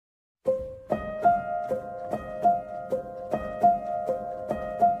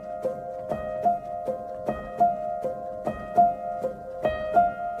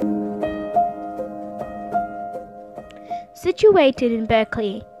Situated in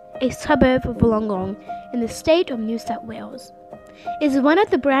Berkeley, a suburb of Wollongong in the state of New South Wales, is one of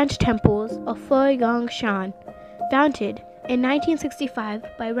the branch temples of Guang Shan, founded in 1965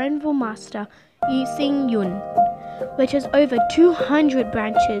 by Venerable Master Hsing Yun, which has over 200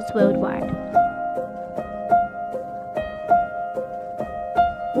 branches worldwide.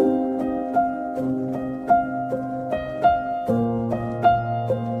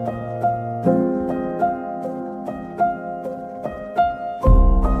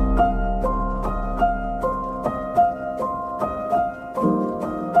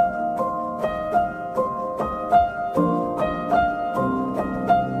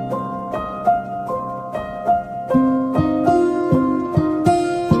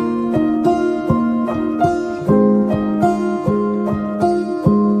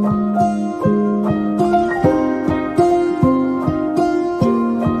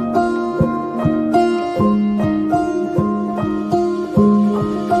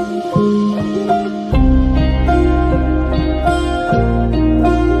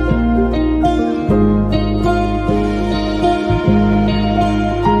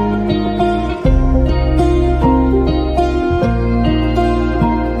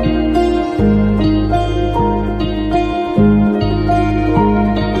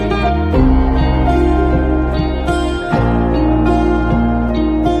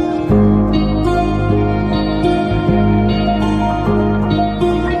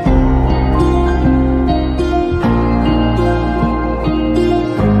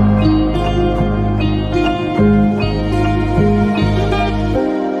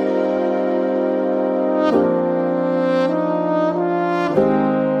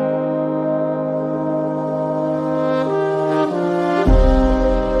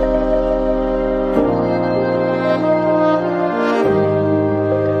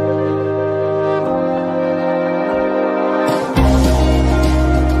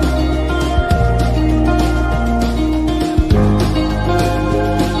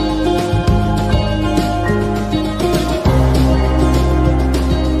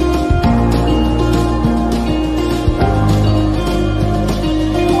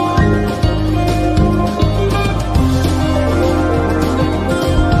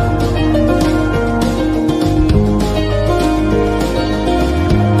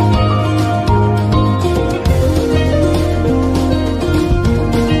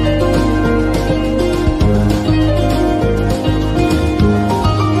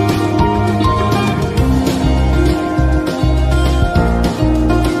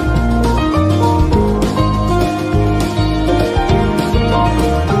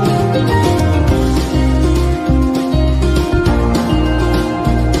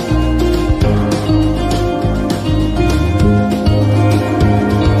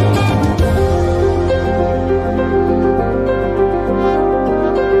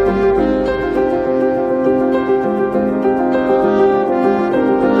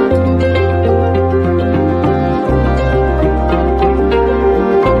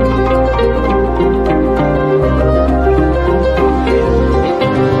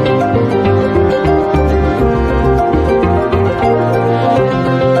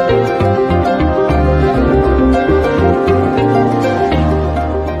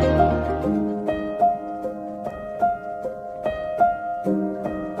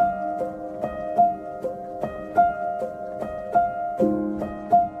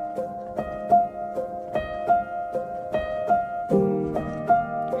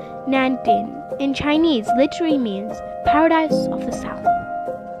 Nan Tien in Chinese literally means paradise of the south.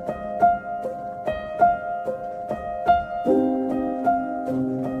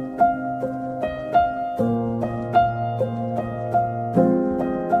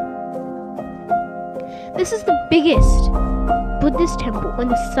 This is the biggest Buddhist temple in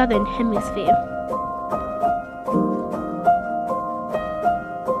the southern hemisphere.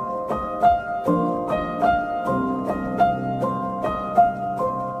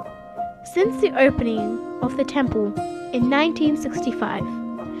 Since the opening of the temple in 1965,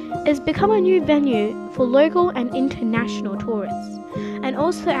 it has become a new venue for local and international tourists, and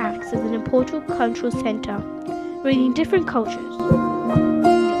also acts as an important cultural center, bringing different cultures.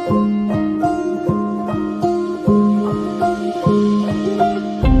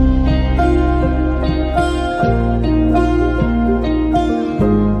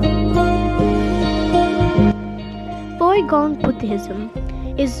 Wollongong Buddhism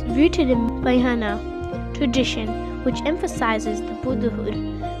is rooted in Mahayana tradition, which emphasizes the Buddhahood,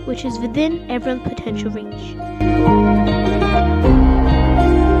 which is within everyone's potential reach.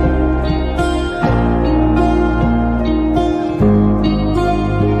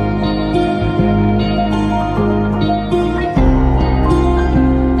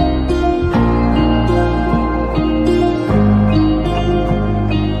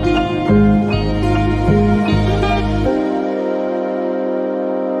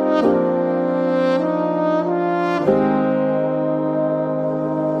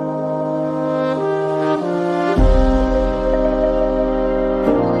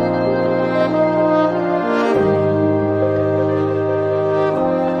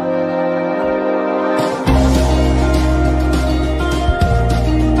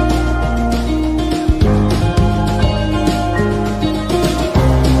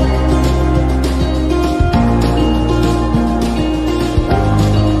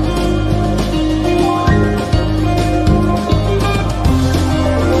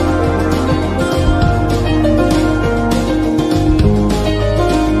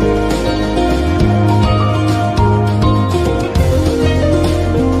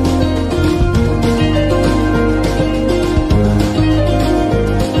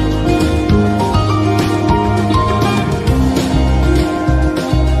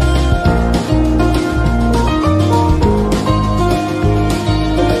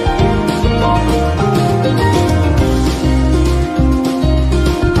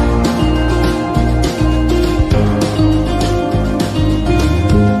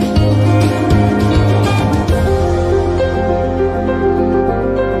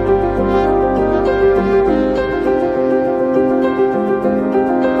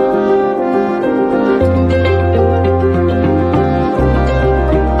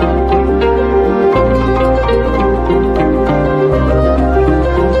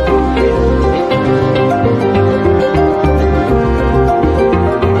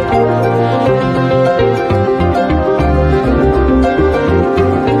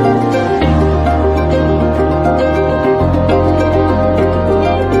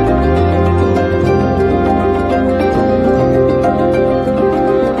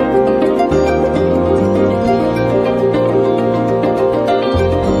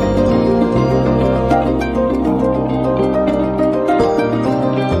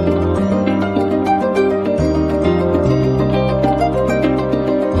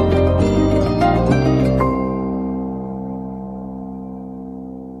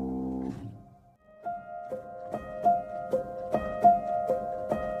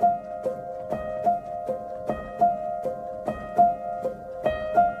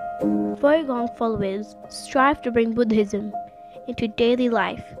 Wollongong followers strive to bring Buddhism into daily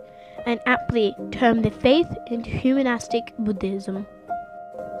life and aptly term their faith into Humanistic Buddhism.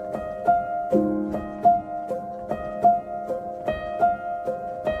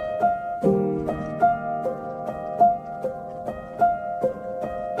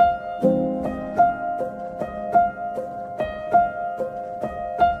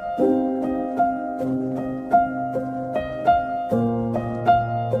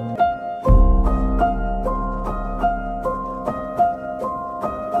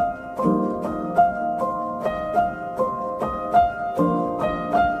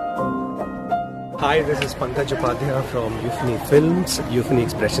 Hi, this is Pankaj Upadhyaya from Euphony Films,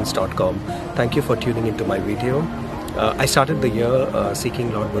 euphonyexpressions.com. Thank you for tuning into my video. I started the year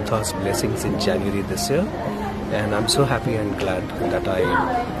seeking Lord Buddha's blessings in January this year, and I'm so happy and glad that I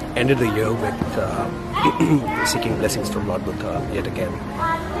ended the year with seeking blessings from Lord Buddha yet again.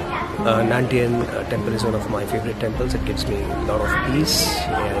 Nan Tien Temple is one of my favorite temples. It gives me a lot of peace,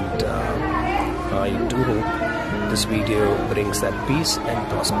 and I do hope this video brings that peace and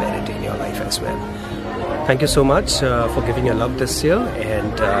prosperity in your life as well. Thank you so much for giving your love this year,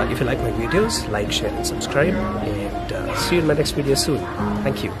 and if you like my videos, like, share and subscribe, and see you in my next video soon.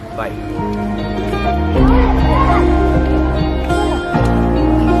 Thank you. Bye.